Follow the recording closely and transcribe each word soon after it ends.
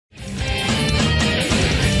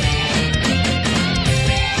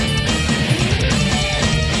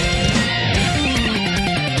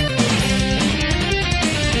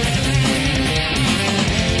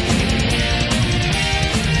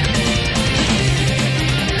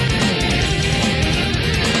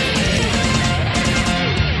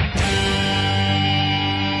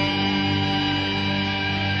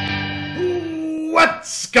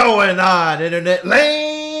going on, Internet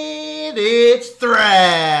Land? It's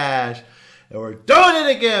Thrash. And we're doing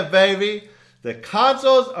it again, baby. The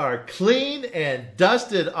consoles are clean and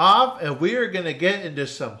dusted off, and we are going to get into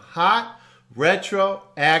some hot retro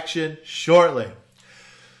action shortly.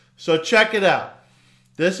 So check it out.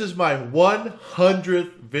 This is my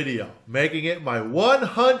 100th video, making it my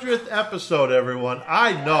 100th episode, everyone.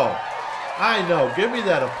 I know. Give me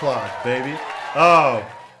that applause, baby. Oh.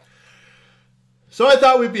 So I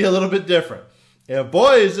thought we'd be a little bit different. And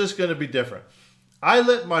boy, is this going to be different. I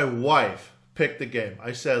let my wife pick the game.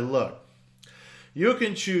 I said, look, you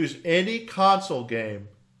can choose any console game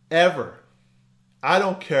ever. I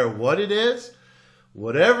don't care what it is.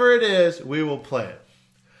 Whatever it is, we will play it.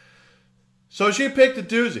 So she picked a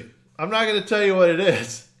doozy. I'm not going to tell you what it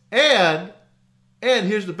is. And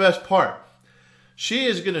here's the best part. She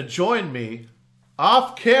is going to join me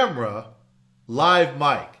off camera, live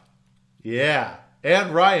mic. Yeah.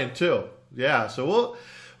 And Ryan too. Yeah. So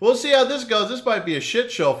we'll see how this goes. This might be a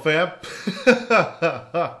shit show, fam.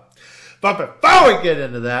 But before we get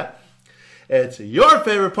into that, it's your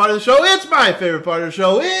favorite part of the show. It's my favorite part of the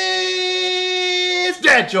show. It's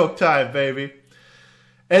dad joke time, baby.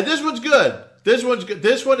 And this one's good. This one's good.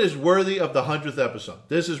 This one is worthy of the 100th episode.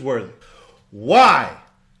 This is worthy. Why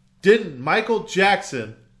didn't Michael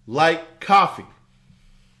Jackson like coffee?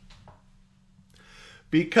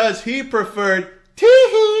 Because he preferred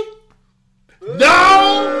tee-hee.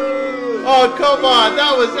 No! Oh, come on.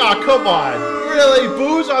 That was, oh, come on. Really?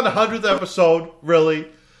 Booze on the 100th episode? Really?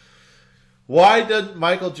 Why did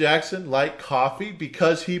Michael Jackson like coffee?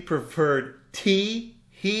 Because he preferred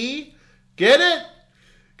tee-hee. Get it?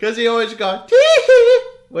 Because he always go tee-hee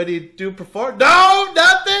when he do perform. No,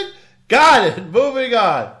 nothing. Got it. Moving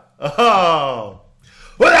on. Oh.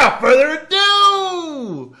 Without further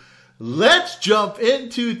ado, let's jump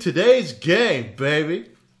into today's game, baby.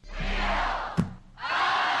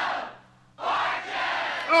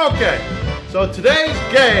 Okay, so today's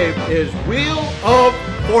game is Wheel of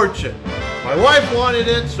Fortune. My wife wanted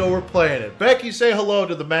it, so we're playing it. Becky, say hello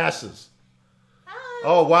to the masses. Hi.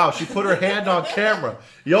 Oh, wow, she put her hand on camera.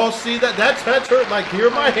 You all see that? That's her, like, here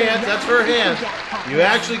are my hands, that's her hand. You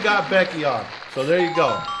actually got Becky on. So there you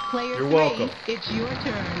go. You're welcome. It's your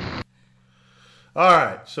turn. All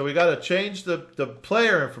right, so we got to change the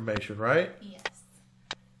player information, right? Yes.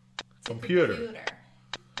 Computer. Yeah,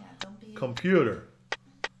 don't be... Computer.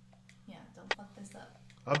 Yeah, don't fuck this up.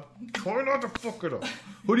 I'm trying not to fuck it up.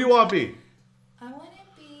 Who do you want to be? I want to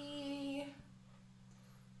be...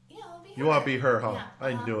 Yeah, I'll be her. You want to be her, huh? Yeah.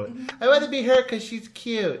 I knew it. Mm-hmm. I want to be her because she's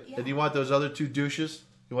cute. Yeah. And you want those other two douches?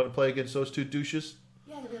 You want to play against those two douches?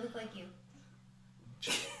 Yeah, they look like you.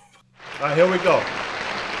 All right, here we go.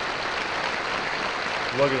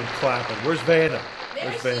 Look at him clapping. Where's Vanna?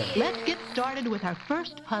 Where's Vanna? Let's get started with our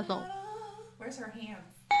first puzzle. Where's her hand?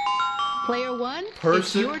 Player one, Person,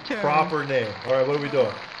 it's your turn. proper name. All right, what are we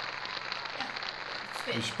doing?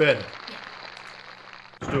 Spin. We spin it. Yeah.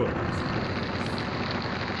 Let's do it.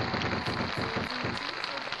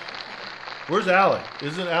 Where's Alec?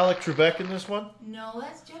 Isn't Alec Trebek in this one? No,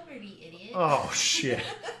 that's Jeopardy, idiot. Oh, shit.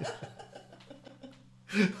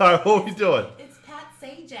 All right, what are we doing? It's Pat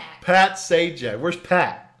Sajak. Pat Sajak. Where's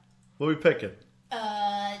Pat? What are we picking?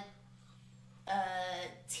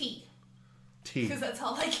 T. T. Because that's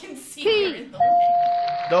all I can see T. here in the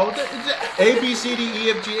way. No, it's A, B, C, D, E,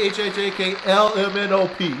 F, G, H, I, J, K, L, M, N, O,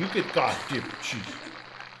 P. You could, God damn it, jeez.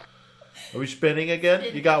 Are we spinning again?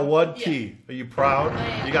 Spinning. You got one Yeah. T. Are you proud? Oh,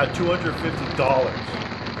 yeah. You got $250.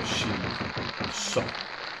 Yeah. Jeez. So,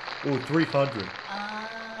 ooh, 300. A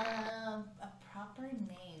proper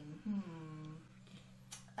name.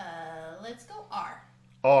 Let's go R.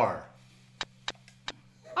 R.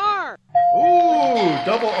 R. Ooh,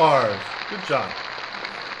 double R's. Good job.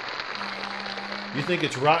 You think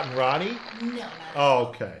it's Rotten Ronnie? No, not Oh,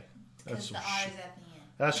 okay. That's because some the R shit. is at the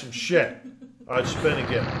end. That's some shit. All right, spin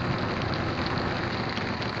again.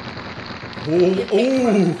 Ooh, ooh.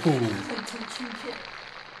 Don't you get it.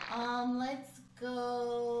 Let's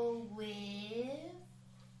go with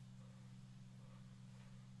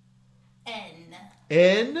N.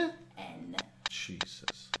 N? N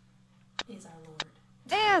Jesus. is our Lord.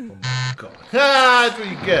 N. Oh my God. Ah, that's what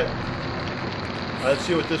you get. Let's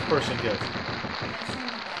see what this person gets.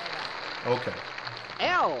 Okay.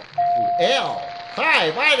 L. Ooh, L.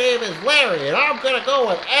 Hi, my name is Larry, and I'm gonna go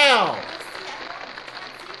with L.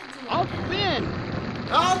 I'll spin.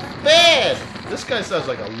 Oh, man. This guy sounds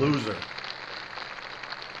like a loser.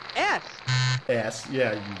 S. S.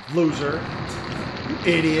 Yeah, you loser. You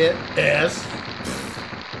idiot. S.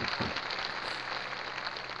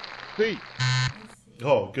 C.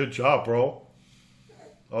 Oh, good job, bro.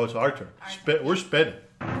 Oh, it's our turn. turn. We're spinning.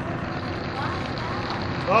 Why?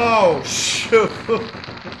 Oh, shoot.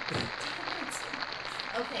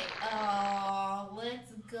 Okay,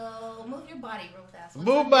 let's go. Move your body real fast.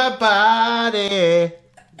 Move my body.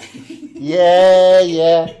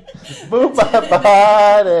 Yeah. Move my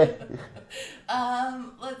body.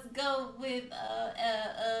 Let's go with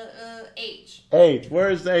H. H.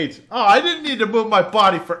 Where's H? Oh, I didn't need to move my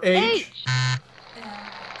body for H.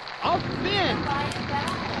 I'll spin. Buy a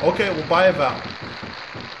vowel. Okay, we'll buy a vowel.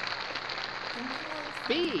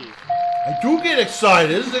 B. I do get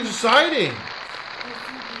excited. This is exciting.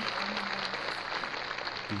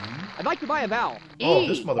 B. I'd like to buy a vowel. Oh, E.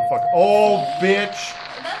 this motherfucker. Oh, bitch.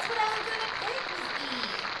 That's what I was gonna pick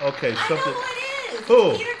with E. Okay, I something. know who it is.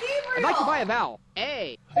 Who? Peter Gabriel. I'd like to buy a vowel.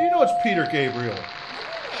 A. How do you know it's Peter Gabriel? Look at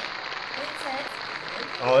it. It says Peter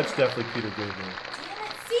Oh, it's definitely Peter Gabriel. Damn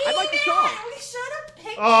it. See, I'd like to man, solve. we should have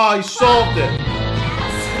picked. Oh, he solved it.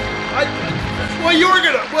 Well, you were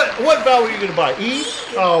gonna. What vowel were you gonna buy? E?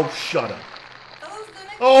 Oh, shut up.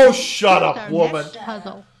 Oh, shut Here's up, our woman. next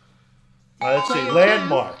puzzle. Let's see. Player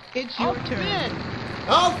Landmark. two, It's your turn.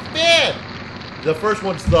 Oh, spin. The first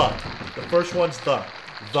one's the. The first one's the.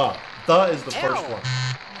 The. The is the first L. one.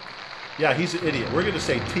 Yeah, he's an idiot. We're gonna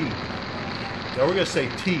say T. Yeah, we're gonna say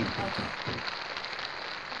T.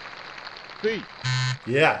 B.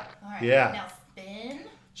 Yeah. Alright, Yeah. now spin.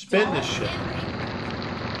 Spin this shit.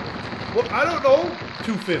 Well, I don't know.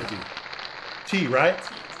 250. T, right?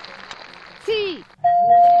 T.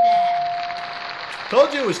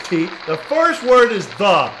 Told you it was T. The first word is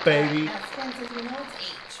the, baby. Now spin, since we know it's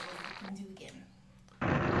H, we can do again.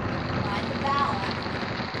 Find the vowel.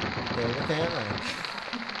 Buy the vowel.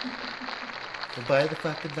 We'll buy the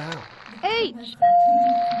fucking vowel. H.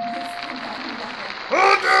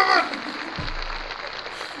 Oh, damn it!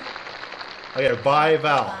 I gotta buy a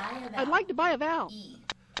vowel. I'd like to buy a vowel. E.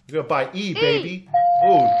 You're gonna buy E, baby.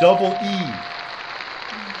 Oh, double E.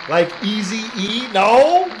 Like easy E?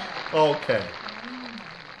 No? Okay.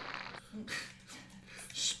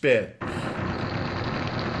 Spin.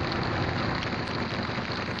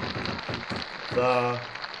 The. A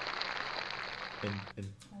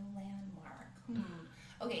landmark.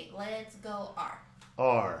 Okay, let's go R.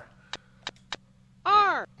 R.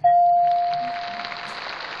 R.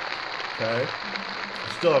 Okay.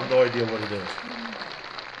 I still have no idea what it is.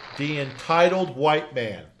 The entitled white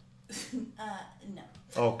man. No.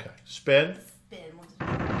 Okay. Spin. Spin.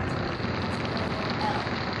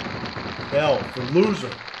 L for loser.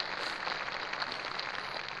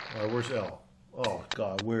 All right, where's L? Oh,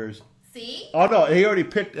 God, where's... See? Oh, no, he already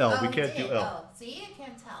picked L. We Oh, can't did. do L. Oh, see? I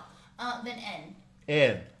can't tell. Then N.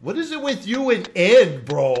 N. What is it with you and N,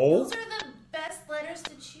 bro? Those are the best letters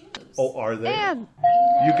to choose. Oh, are they? N.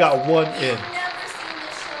 You got one You've N. never seen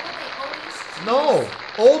this show. They always choose.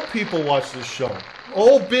 No, old people watch this show.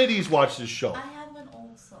 Old biddies watch this show. I have an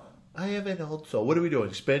old soul. I have an old soul. What are we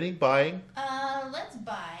doing? Spinning? Buying? Let's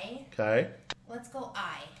buy. Okay. Let's go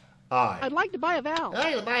I. I'd I. like to buy a vowel.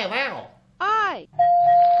 I buy a vowel. I.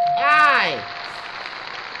 I.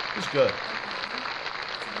 It's good.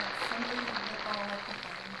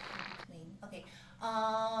 Okay.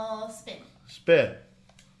 Spin. Spin.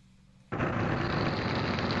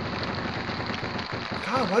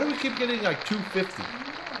 God, why do we keep getting like 250?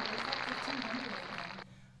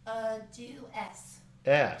 Do S.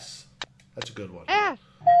 S. That's a good one. S.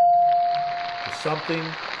 Something.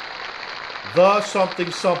 The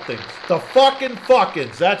something something. The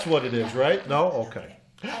fuckings. That's what it is, right? No? Okay.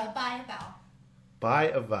 Buy a vowel. Buy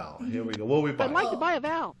a vowel. Here we go. What are we I'd buying? like to buy a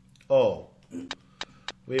vowel. O.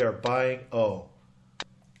 We are buying O.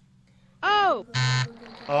 O.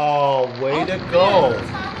 Oh, way to go.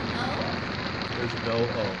 There's not an O. There's no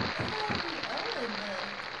O.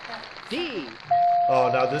 D. Oh,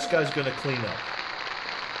 now this guy's going to clean up.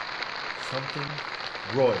 Something.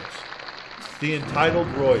 Royds. The entitled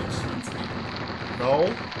Royds. No?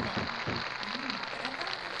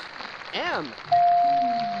 M.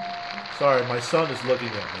 Sorry, my son is looking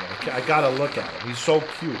at me. I gotta look at him. He's so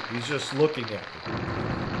cute. He's just looking at me.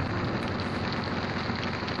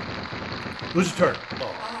 Who's your turn?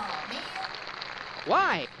 Oh. Oh, man.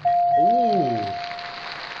 Y. Ooh.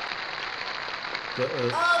 The,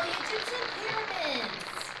 Oh, the Egyptian pyramids.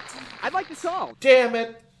 I'd like to solve. damn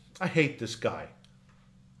it. I hate this guy.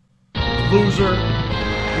 Loser.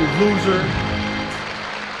 You loser.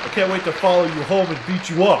 I can't wait to follow you home and beat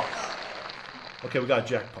you up. Okay, we got a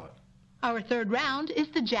jackpot. Our third round is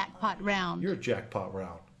the jackpot round. You're a jackpot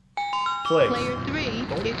round. Play. Player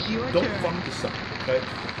 3, it's your Don't turn. fuck this up, okay?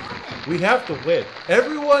 We have to win.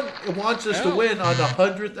 Everyone wants us to Oh. win on the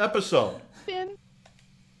 100th episode. Spin.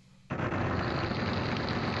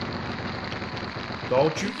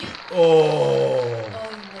 Don't you? Oh. Oh, you would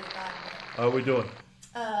have gotten it. How are we doing?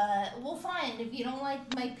 Well, fine. If you don't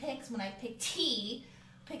like my picks when I pick T,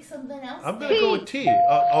 pick something else. I'm gonna go with T.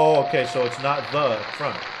 Oh, okay. So it's not the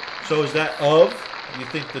front. So is that of? You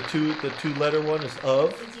think the two letter one is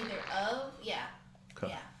of? It's either of, yeah.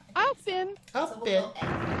 Okay. Yeah. Outfin. So we'll go F.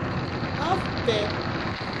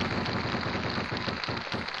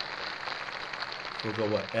 We'll go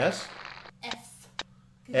what? S? F.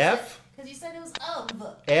 F? Because you said it was of.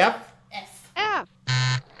 F? F. F.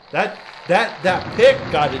 That pick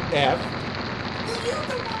got an F. Well, you're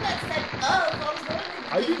the one that said of. I was wondering.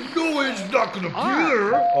 I didn't know it's not gonna be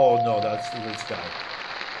there. Oh no, that's this guy.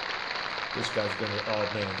 This guy's gonna. Oh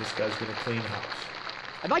man, this guy's gonna clean house.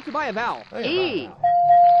 I'd like to buy a vowel. Hey, E.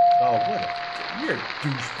 Oh, what a... You're a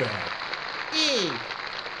douchebag. E.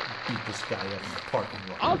 Beat this guy up in the parking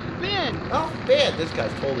lot. I'll spin. Oh, man, this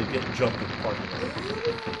guy's totally getting jumped in the parking lot.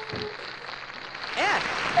 S.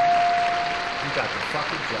 You got the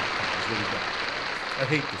fucking jackpot is what you got. I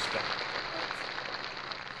hate this guy.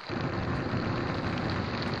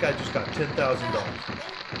 This guy just got $10,000.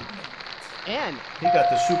 N. He got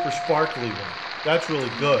the super sparkly one. That's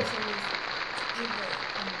really good.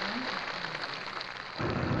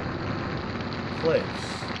 Place.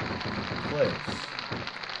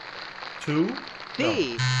 2.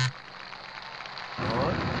 D. No.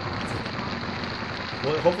 On.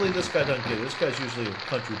 Well, hopefully this guy doesn't get it. This guy's usually a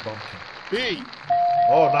country bumpkin. B.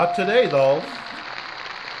 Oh, not today though.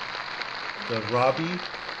 The Robbie.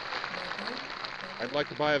 I'd like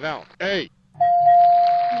to buy a vowel. A.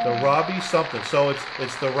 The Robbie something. So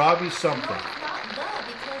it's the Robbie something. No, it's not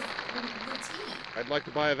the, because the T. I'd like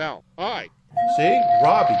to buy a vowel. I. See?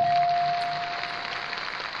 Robbie.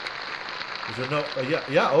 Is there no...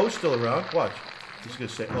 yeah, O's still around. Watch. He's going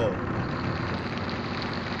to say O.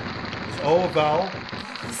 Is O a vowel?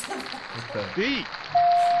 Okay. B.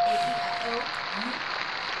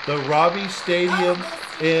 The Robbie Stadium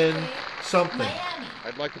in something. Miami.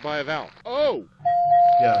 I'd like to buy a vowel. O.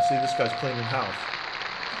 Yeah, see, this guy's cleaning house.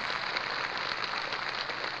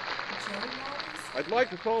 I'd like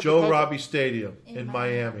to solve the Joe puzzle. Robbie Stadium in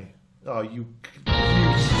Miami. Oh, you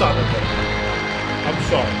son of a... I'm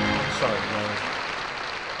sorry, man.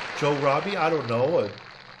 Joe Robbie? I don't know. A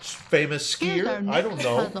famous Here's our skier? I next don't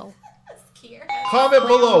know. puzzle. Comment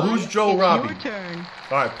below. One, Who's Joe it's Robbie? Your turn.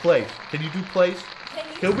 All right, place. Can you do place?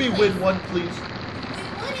 Can we win one, please? We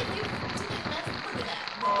would if you didn't mess with that.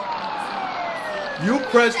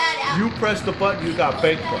 You pressed the button. You got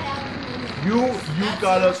bankrupt. You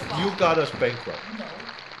got us bankrupt. No.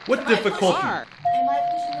 What difficulty? R. Am I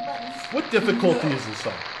pushing the buttons? What difficulty is this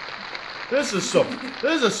on? This is some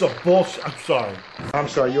bullshit. I'm sorry. I'm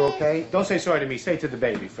sorry, you okay? Don't say sorry to me. Say it to the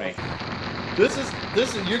baby, Frank. This is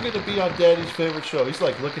you're gonna be on Daddy's favorite show. He's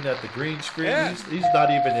like looking at the green screen. Yeah. He's not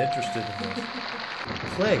even interested in this.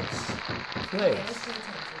 Place. Okay, let's pay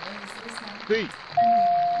attention. What is this now? B.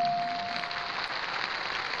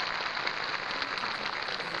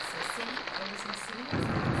 It's a C. What is a C?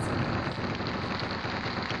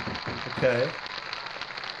 Okay.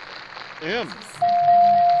 M.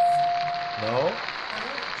 No.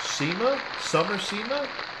 SEMA? Summer SEMA?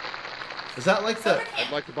 Is that like the...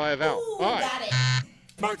 I'd like to buy a vowel. Ooh, I. got it.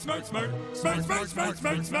 Smart.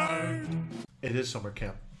 It is summer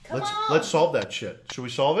camp. Come on. Let's solve that shit. Should we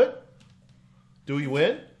solve it? Do we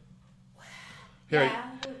win? Here,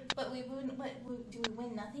 Yeah, but we wouldn't. What, do we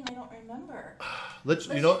win nothing? I don't remember. let's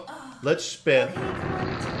let's spin. Okay, come on.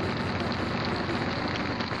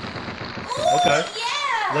 Okay. Ooh,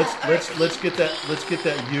 yeah. Let's get that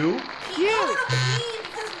U. P. Oh, P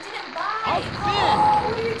because we didn't buy. I'll Oh,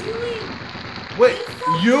 what are you doing? Wait,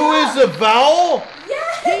 U is a vowel?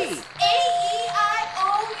 Yes. P.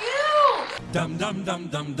 A-E-I-O-U. Dum dum dum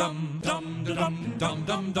dum dum dum dum dum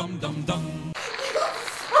dum dum dum dum.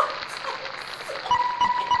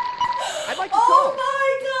 I'd like to Oh solve. my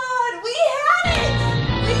God, we had it!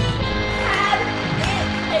 We had it,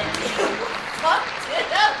 and you fucked it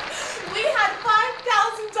up. We had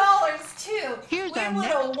 $5,000 too. Here's we our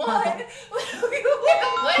would've next won. puzzle. We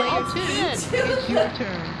would've won. Player 2, it's your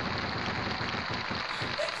turn.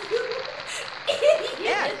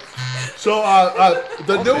 Idiot. So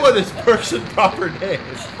the new one is person proper name.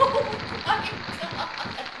 Oh my God.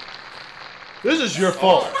 This is your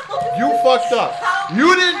fault. You fucked up.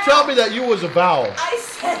 You didn't tell me that you was a vowel. I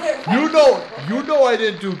said it right. You know I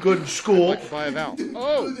didn't do good in I'd school. like to buy a vowel.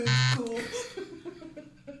 O.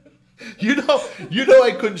 You know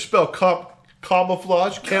I couldn't spell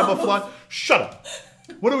camouflage. Shut up.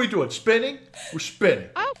 What are we doing? Spinning? We're spinning.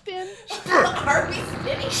 Outfin. Are we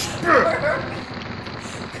spinning?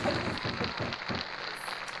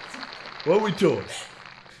 What are we doing?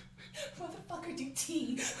 Motherfucker, do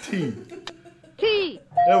T. T. T.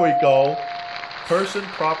 There we go. Person,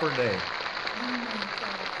 proper name. Oh my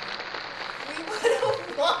god. We would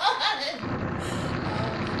have won.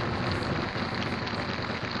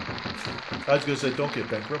 I was going to say, don't get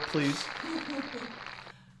bankrupt, please.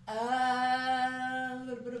 How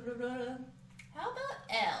about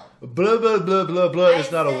L? Blah, blah, blah, blah, blah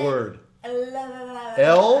is not a word.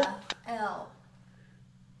 L? L.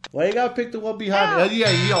 Why you gotta pick the one behind me?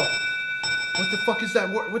 Yeah, yo. What the fuck is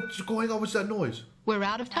that? What's going on? What's that noise? We're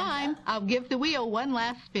out of time. I'll give the wheel one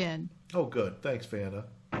last spin. Oh, good. Thanks, Fanta.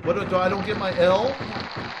 What do I don't get my L?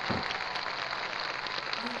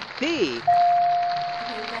 V.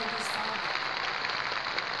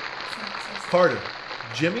 Carter.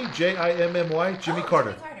 Jimmy, Jimmy, Jimmy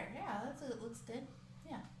Carter. Carter. Yeah, that looks good.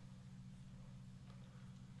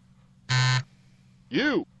 Yeah.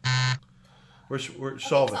 You. We're solving.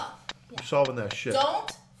 Solve. Yeah. We're solving that shit.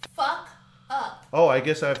 Don't fuck up. Oh, I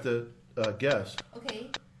guess I have to guess. Okay.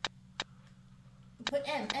 Put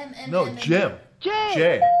M. No, M, Jim. J.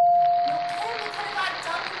 J. No, M. It could have got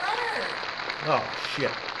double letter. Oh,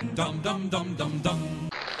 shit. Dum dum dum dum dum.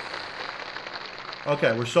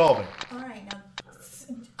 Okay, we're solving. All right, now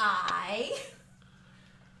I.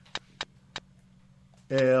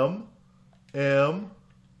 M.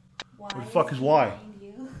 What the fuck is Y?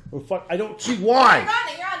 Oh, fuck, I don't see Y.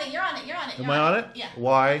 You're on it. Am I on it? Yeah.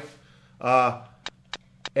 Y.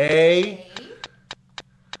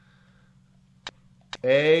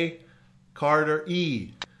 A. Carter.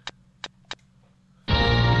 E.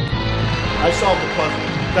 I solved the puzzle.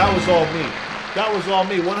 That was all me. That was all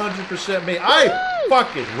me. 100% me. I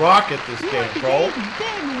fucking rock at this game, bro.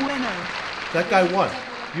 Big winner. That guy won.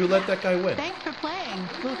 You let that guy win. Thanks for playing.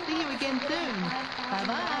 We'll see you again soon.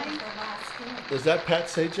 Bye-bye. Is that Pat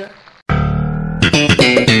Sajak?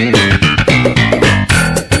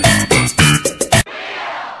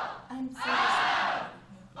 I'm so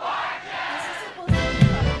disappointed. This is supposed to be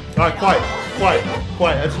fun. All right,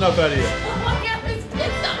 quiet. That's enough out of you.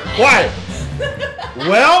 It's not Quiet.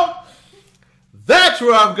 Well, that's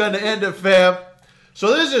where I'm going to end it, fam.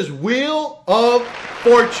 So this is Wheel of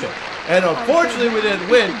Fortune. And unfortunately, we didn't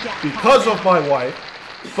win because of my wife.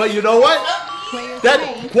 But you know what?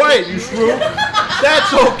 Quiet, you shrew.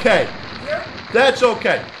 That's okay. That's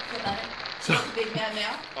okay. So, big man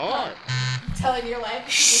now. All right. Telling your wife.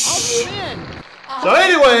 Win. So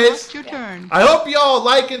anyways, It's your turn. I hope y'all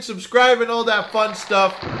like and subscribe and all that fun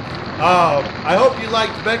stuff. I hope you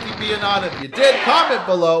liked Becky being on. If you did, comment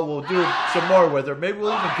below. We'll do some more with her. Maybe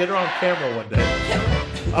we'll even get her on camera one day.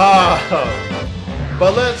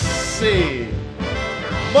 But let's see.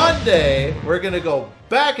 Monday, we're going to go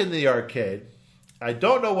back in the arcade. I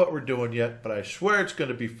don't know what we're doing yet, but I swear it's going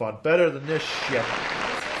to be fun. Better than this shit.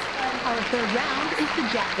 Our third round is the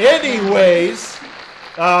jackpot. Anyways,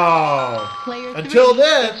 Player until three,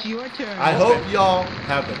 then, it's your turn. I hope y'all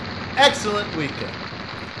have an excellent weekend.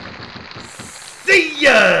 See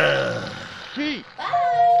ya!